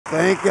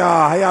Thank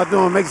y'all. How y'all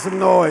doing? Make some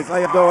noise. How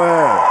y'all doing?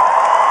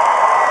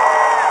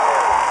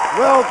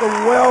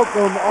 Welcome,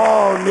 welcome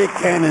all Nick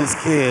Cannon's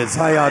kids.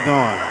 How y'all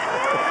doing?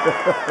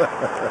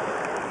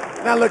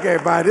 Now look,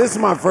 everybody, this is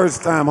my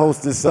first time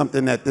hosting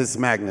something at this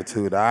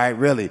magnitude, all right,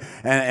 really.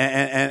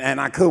 And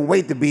I couldn't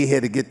wait to be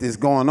here to get this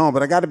going on,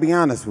 but I gotta be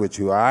honest with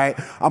you, all right?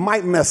 I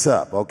might mess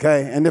up,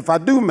 okay? And if I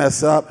do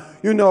mess up,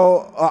 you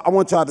know, I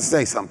want y'all to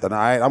say something, all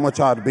right? I want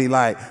y'all to be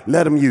like,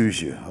 let them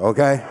use you,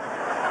 okay?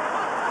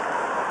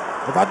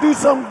 If I do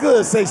something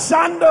good, say,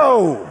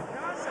 Shondo.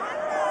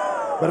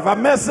 But if I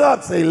mess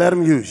up, say, let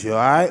them use you, all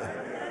right?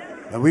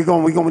 And we're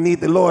gonna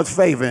need the Lord's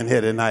favor in here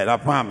tonight, I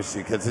promise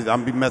you, because I'm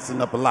gonna be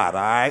messing up a lot,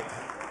 all right?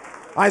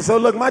 All right, so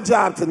look, my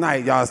job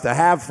tonight, y'all, is to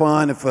have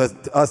fun and for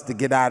us to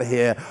get out of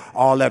here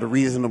all at a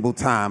reasonable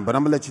time. But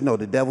I'm gonna let you know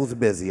the devil's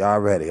busy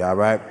already, all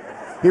right?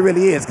 He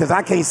really is, because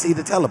I can't see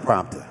the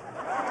teleprompter.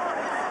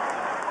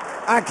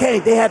 I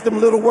can't. They had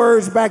them little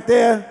words back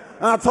there.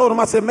 And I told them,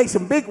 I said, make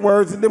some big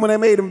words. And then when they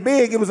made them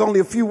big, it was only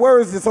a few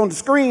words that's on the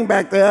screen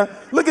back there.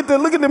 Look at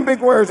them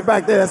big words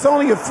back there. It's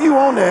only a few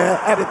on there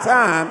at a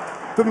time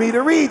for me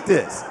to read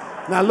this.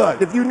 Now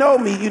look, if you know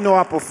me, you know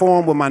I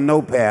perform with my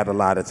notepad a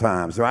lot of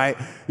times, right?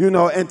 You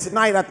know, and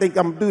tonight I think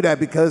I'm gonna do that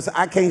because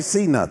I can't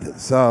see nothing.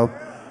 So,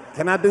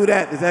 can I do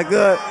that? Is that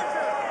good?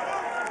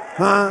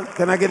 Huh?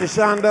 Can I get a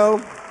shondo?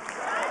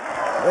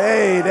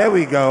 Hey, there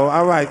we go.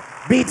 All right.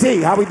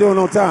 BT, how we doing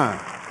on time?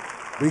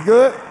 We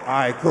good? All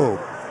right, cool.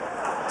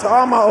 To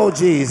all my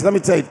OGs, let me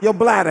tell you, your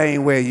bladder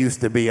ain't where it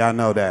used to be, I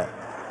know that.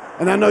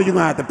 And I know you're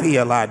gonna have to pee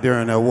a lot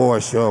during the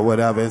award show or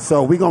whatever, and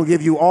so we're gonna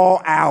give you all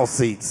aisle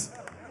seats.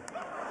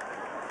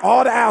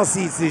 All the aisle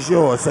seats is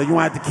yours, so you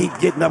won't have to keep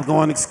getting up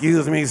going,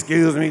 excuse me,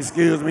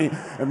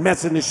 and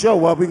messing the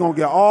show up. We're gonna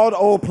get all the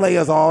old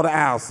players all the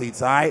aisle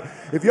seats, all right?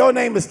 If your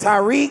name is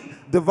Tyreek,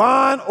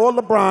 Devon, or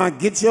LeBron,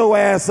 get your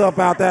ass up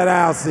out that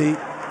aisle seat,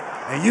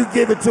 and you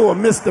give it to a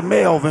Mr.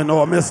 Melvin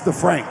or Mr.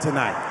 Frank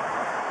tonight.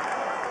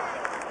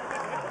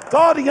 To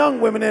all the young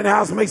women in the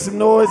house, make some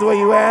noise. Where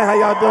you at? How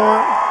y'all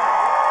doing?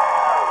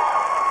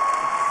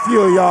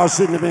 Few of y'all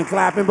shouldn't have been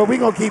clapping, but we're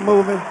gonna keep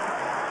moving.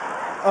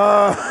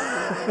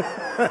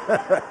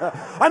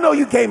 I know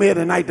you came here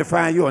tonight to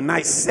find you a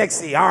nice,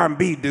 sexy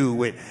R&B dude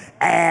with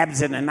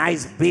abs and a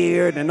nice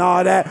beard and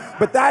all that,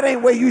 but that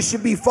ain't where you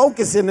should be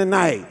focusing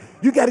tonight.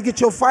 You gotta get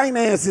your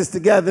finances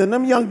together, and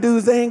them young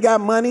dudes, they ain't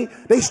got money.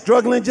 They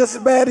struggling just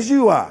as bad as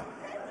you are.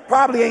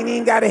 Probably ain't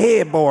even got a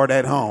headboard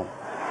at home.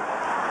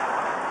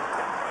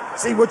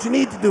 See, what you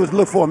need to do is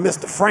look for a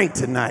Mr. Frank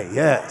tonight,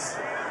 yes.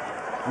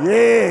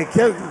 Yeah,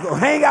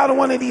 hang out in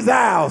one of these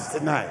aisles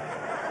tonight.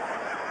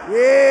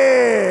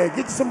 Yeah,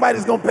 get you somebody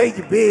that's gonna pay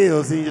your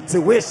bills and your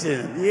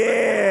tuition.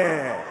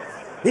 Yeah.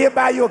 He'll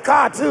buy you a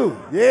car too.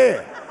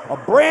 Yeah. A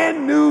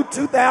brand new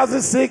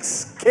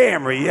 2006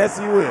 Camry. Yes,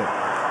 he will.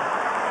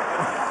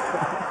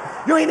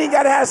 You ain't even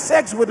gotta have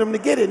sex with him to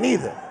get it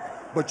neither.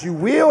 But you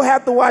will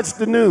have to watch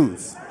the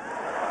news.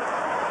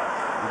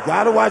 You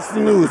gotta watch the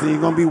news, and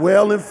you're gonna be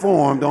well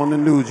informed on the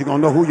news. You're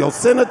gonna know who your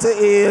senator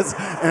is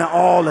and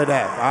all of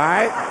that, all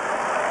right?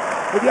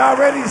 If y'all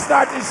ready to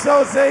start this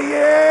show, say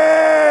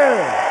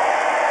yeah.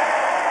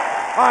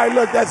 All right,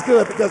 look, that's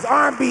good, because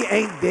R&B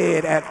ain't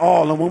dead at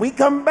all. And when we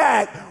come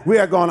back, we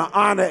are gonna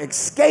honor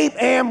Escape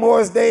and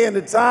Morris Day in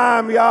the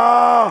Time,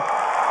 y'all.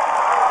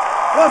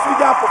 Plus, we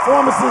got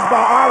performances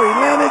by Ari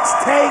Lennox,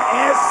 Tank,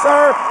 and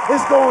Sir.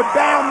 It's going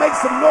down. Make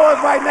some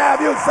noise right now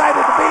if you're excited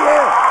to be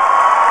here.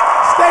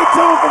 Stay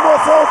tuned for more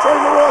Soul Train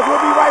Awards.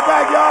 We'll be right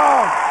back,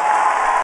 y'all.